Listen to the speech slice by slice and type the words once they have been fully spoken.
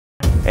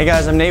Hey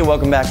guys, I'm Nate,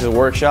 welcome back to the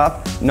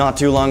workshop. Not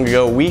too long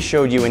ago, we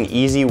showed you an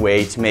easy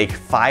way to make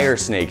fire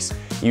snakes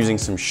using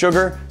some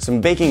sugar,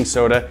 some baking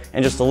soda,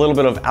 and just a little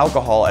bit of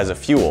alcohol as a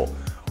fuel.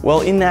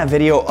 Well, in that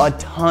video, a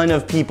ton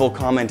of people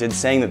commented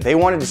saying that they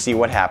wanted to see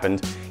what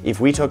happened if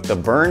we took the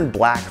burned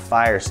black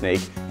fire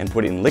snake and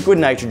put it in liquid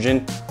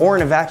nitrogen or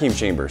in a vacuum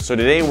chamber. So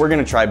today we're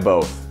gonna try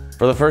both.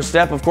 For the first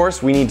step, of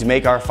course, we need to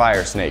make our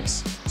fire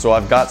snakes. So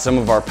I've got some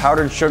of our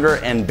powdered sugar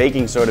and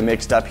baking soda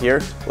mixed up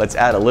here. Let's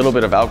add a little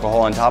bit of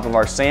alcohol on top of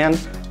our sand,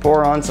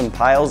 pour on some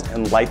piles,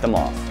 and light them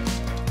off.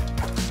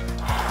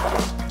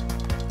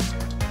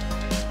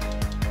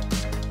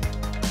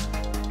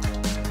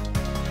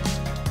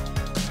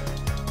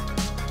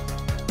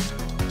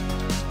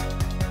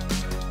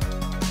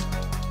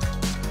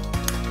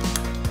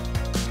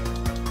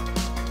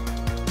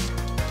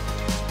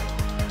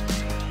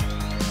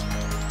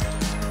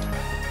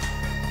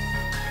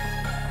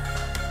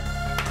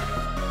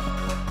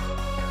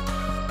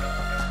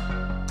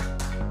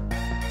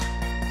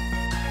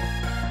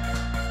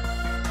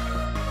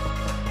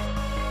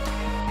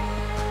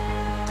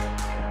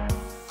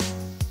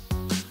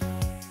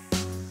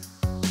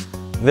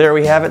 There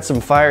we have it,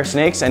 some fire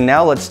snakes, and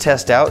now let's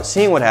test out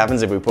seeing what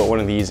happens if we put one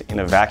of these in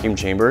a vacuum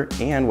chamber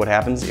and what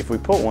happens if we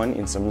put one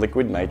in some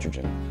liquid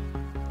nitrogen.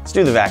 Let's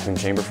do the vacuum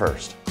chamber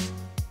first.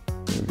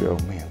 There we go.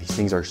 Man, these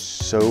things are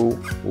so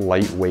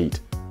lightweight.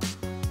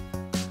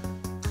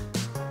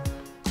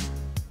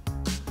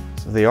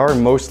 So they are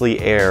mostly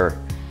air,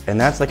 and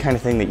that's the kind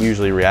of thing that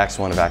usually reacts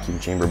well in a vacuum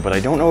chamber, but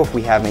I don't know if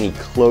we have any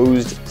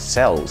closed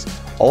cells.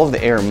 All of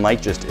the air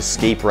might just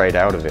escape right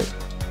out of it.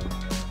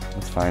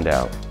 Let's find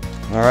out.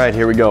 All right,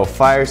 here we go.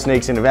 Fire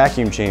snakes in a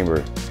vacuum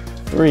chamber.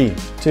 3,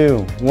 2,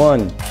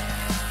 1.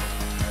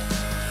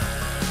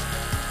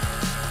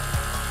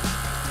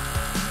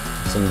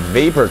 Some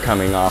vapor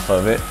coming off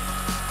of it.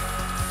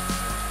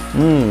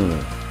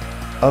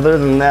 Other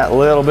than that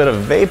little bit of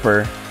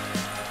vapor,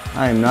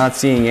 I am not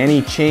seeing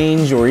any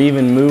change or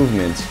even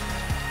movement.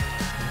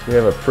 We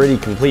have a pretty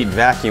complete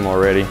vacuum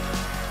already,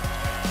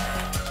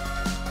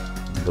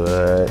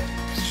 but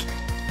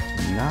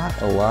not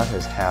a lot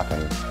has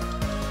happened.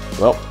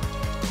 Well,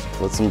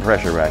 put some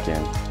pressure back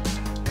in.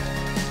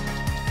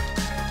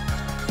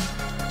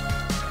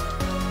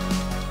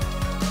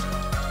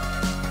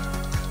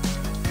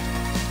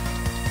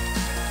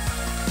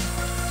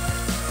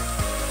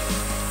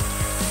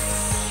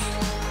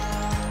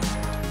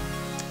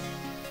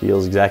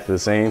 Feels exactly the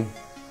same.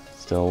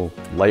 Still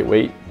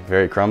lightweight,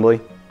 very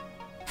crumbly.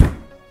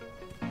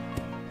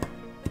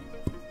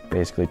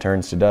 Basically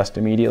turns to dust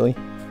immediately.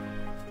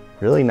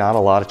 Really not a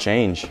lot of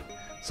change.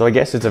 So I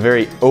guess it's a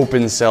very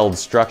open-celled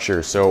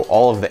structure, so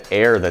all of the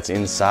air that's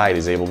inside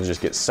is able to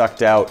just get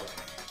sucked out,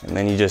 and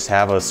then you just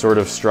have a sort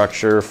of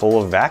structure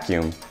full of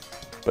vacuum,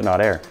 but not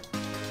air.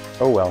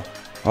 Oh well.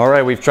 All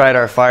right, we've tried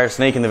our fire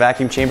snake in the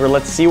vacuum chamber.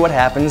 Let's see what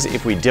happens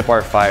if we dip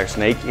our fire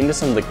snake into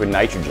some liquid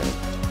nitrogen.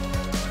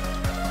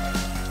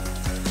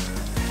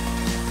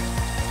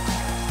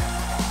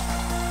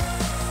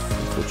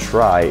 We'll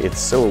try.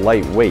 It's so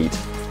lightweight.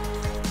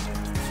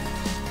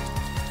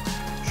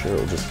 Sure,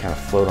 it'll just kind of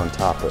float on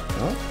top, but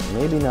oh,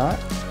 maybe not.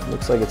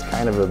 Looks like it's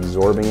kind of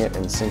absorbing it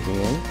and sinking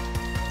in.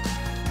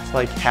 It's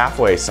like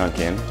halfway sunk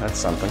in. That's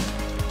something.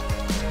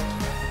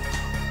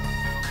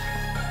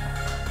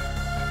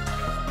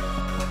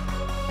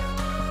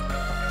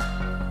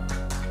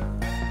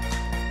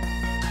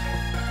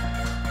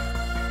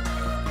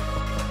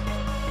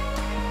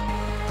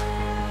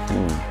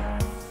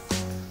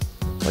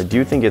 I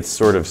do think it's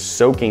sort of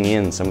soaking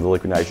in some of the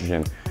liquid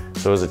nitrogen.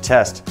 So as a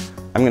test,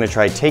 I'm going to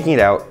try taking it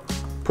out,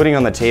 putting it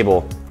on the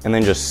table, and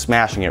then just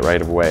smashing it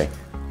right away.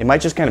 It might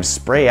just kind of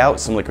spray out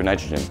some liquid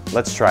nitrogen.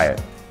 Let's try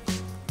it.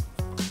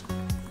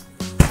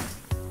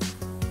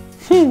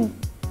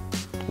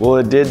 Well,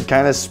 it did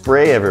kind of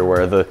spray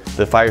everywhere.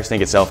 The fire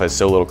snake itself has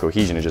so little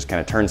cohesion, it just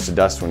kind of turns to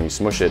dust when you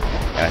smush it.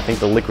 And I think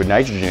the liquid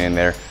nitrogen in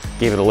there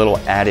gave it a little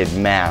added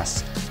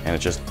mass, and it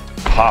just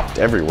popped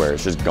everywhere.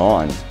 It's just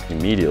gone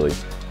immediately. I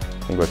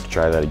think we'll have to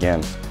try that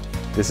again.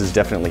 This is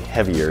definitely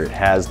heavier. It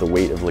has the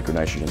weight of liquid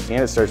nitrogen,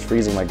 and it starts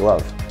freezing my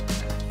glove.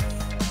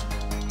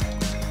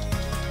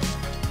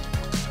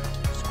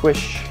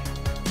 Squish.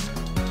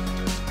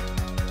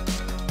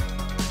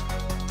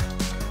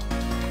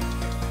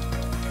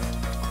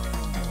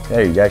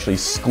 There, you actually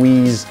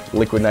squeeze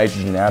liquid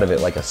nitrogen out of it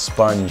like a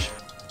sponge.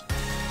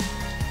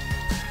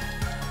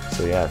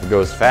 So yeah, if it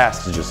goes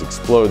fast, it just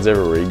explodes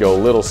everywhere. You go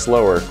a little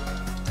slower,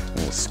 and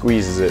it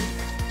squeezes it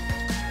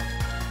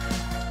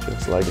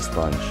just like a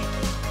sponge.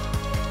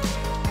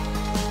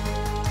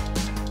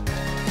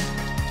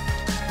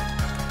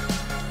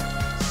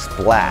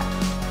 Splat.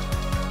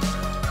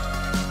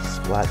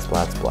 Splat,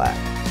 splat, splat.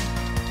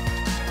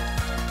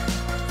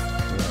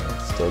 Yeah,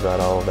 it's still got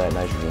all of that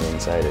nitrogen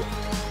inside it.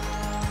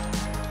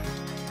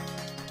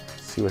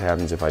 Let's see what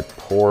happens if I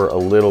pour a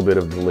little bit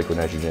of the liquid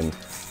nitrogen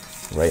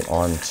right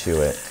onto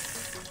it.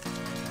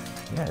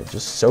 Yeah, it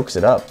just soaks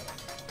it up,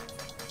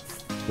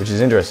 which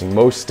is interesting.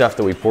 Most stuff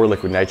that we pour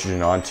liquid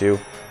nitrogen onto,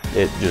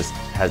 it just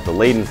has the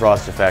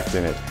Leidenfrost effect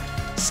and it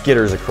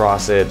skitters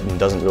across it and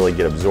doesn't really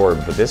get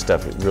absorbed, but this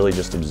stuff, it really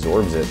just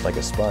absorbs it like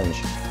a sponge.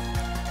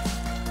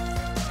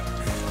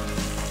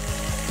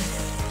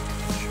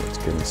 Make sure it's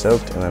good and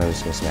soaked, and then I'm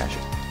just gonna smash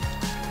it.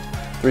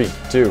 3,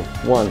 2,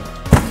 1.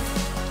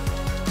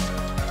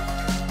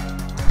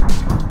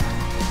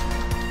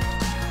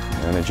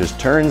 And it just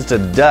turns to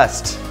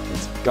dust.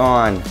 It's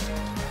gone.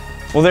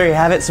 Well, there you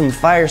have it, some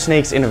fire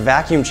snakes in a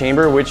vacuum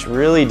chamber, which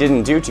really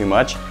didn't do too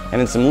much, and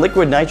then some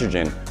liquid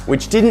nitrogen,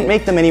 which didn't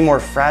make them any more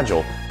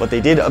fragile, but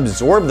they did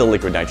absorb the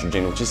liquid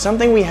nitrogen, which is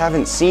something we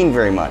haven't seen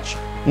very much.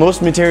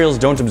 Most materials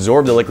don't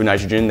absorb the liquid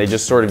nitrogen, they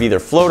just sort of either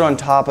float on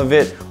top of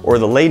it, or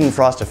the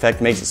Leidenfrost effect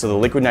makes it so the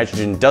liquid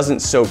nitrogen doesn't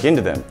soak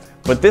into them.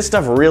 But this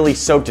stuff really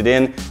soaked it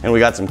in, and we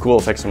got some cool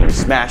effects when we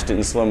smashed it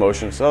in slow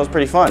motion, so that was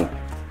pretty fun.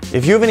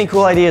 If you have any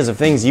cool ideas of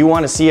things you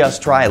want to see us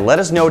try, let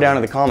us know down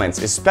in the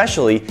comments,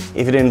 especially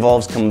if it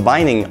involves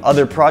combining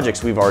other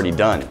projects we've already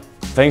done.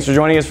 Thanks for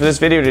joining us for this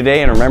video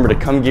today, and remember to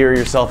come gear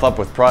yourself up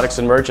with products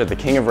and merch at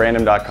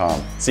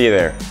thekingofrandom.com. See you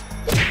there.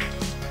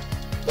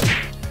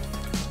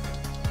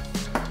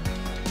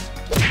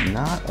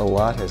 Not a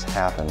lot has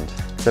happened,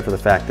 except for the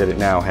fact that it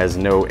now has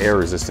no air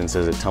resistance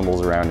as it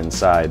tumbles around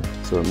inside,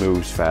 so it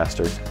moves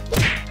faster.